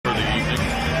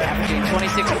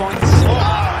26 points. Oh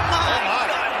my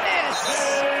goodness!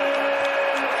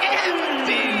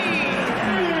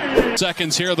 Embiid!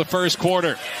 Seconds here of the first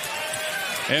quarter.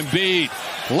 Embiid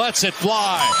lets it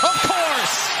fly. Of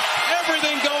course!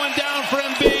 Everything going down for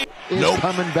Embiid. Is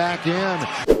coming back in.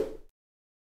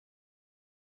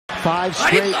 5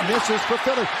 straight misses for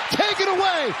Philly. Take it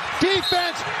away.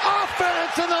 Defense,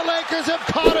 offense, and the Lakers have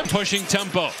caught him. Pushing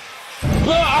tempo.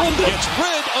 Gets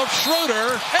rid of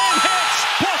Schroeder and hits.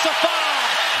 Plus a foul.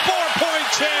 4-point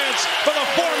chance for the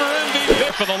former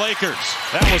MVP for the Lakers.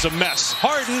 That was a mess.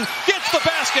 Harden gets the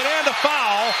basket and a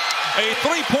foul. A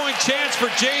 3-point chance for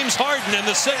James Harden, and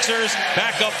the Sixers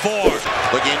back up 4.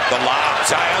 Looking the lob.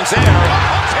 Zion's there.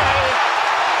 Okay.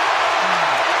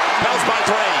 Bells by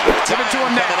 3. Give it to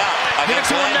him now. Give it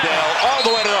to him now. All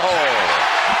the way to the hole.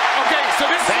 Okay, so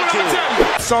this is what I'm going to tell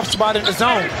you. Soft spot in the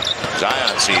zone.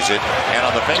 Zion sees it, and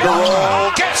on the finger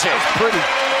roll, gets it. Pretty.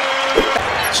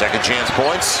 Second chance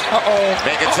points.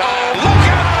 Make it Uh-oh. time. Look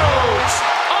out!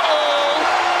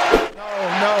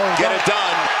 No. Get it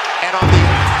done. And on the...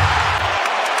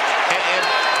 And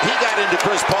he got into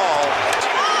Chris Paul.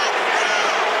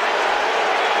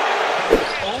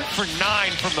 0 for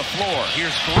 9 from the floor.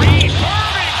 Here's Green.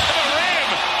 Irving to the rim.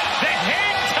 The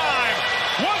hang time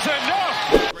was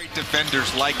enough. Great defenders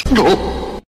like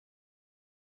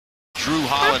Drew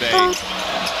Holiday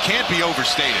can't be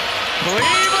overstated.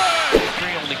 Cleveland.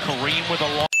 Only Kareem with a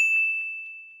longer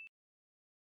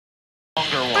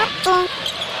one.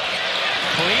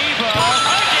 Cleveland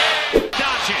again.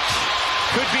 Doncic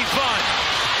could be fun.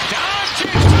 Doncic.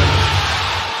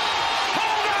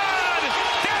 Hold on.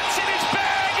 That's in his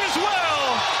bag as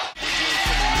well.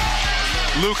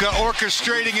 Luka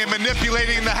orchestrating and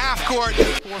manipulating the half court.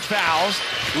 4 fouls.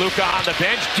 Luka on the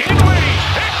bench. Dinwiddie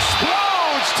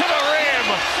explodes to the rim.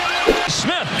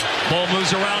 Smith. Ball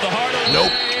moves around the heart. Nope.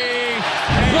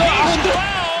 And he's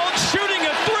fouled, shooting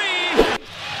a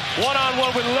 3.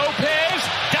 One-on-one with Lopez.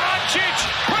 Doncic,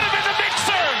 put him in the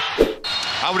mixer.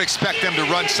 I would expect them to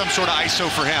run some sort of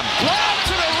ISO for him. Lob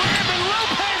to the rim, and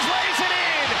Lopez lays it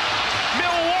in.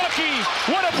 Milwaukee,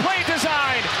 what a play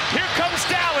design. Here comes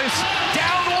Dallas,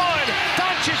 down 1.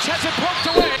 Doncic has it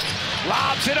poked away.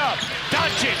 Lobs it up.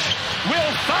 Doncic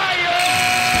will fire.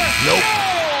 Nope.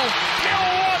 No!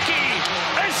 Milwaukee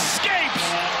escapes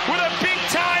with a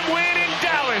big-time win in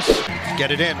Dallas.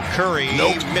 Get it in. Curry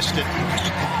missed it.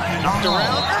 Knocked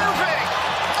around. Irving!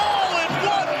 All in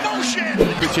one motion!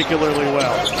 Particularly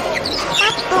well.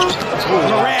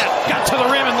 Durant got to the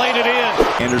rim and laid it in.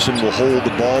 Anderson will hold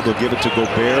the ball. They'll give it to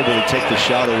Gobert. Will he take the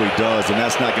shot? Oh, he does. And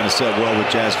that's not going to set well with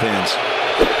Jazz fans.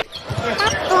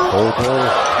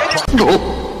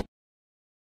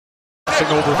 Passing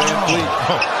over Van Fleet.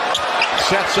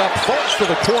 Sets up Fultz for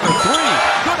the corner 3.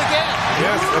 Good again.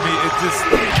 Yes, I mean, it just...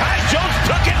 Kai Jones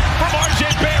took it from R.J.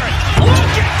 Barrett.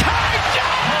 Look at Kai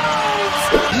Jones!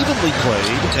 Evenly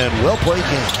played and well played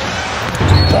game.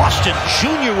 Boston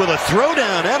Jr. with a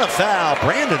throwdown and a foul.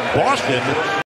 Brandon Boston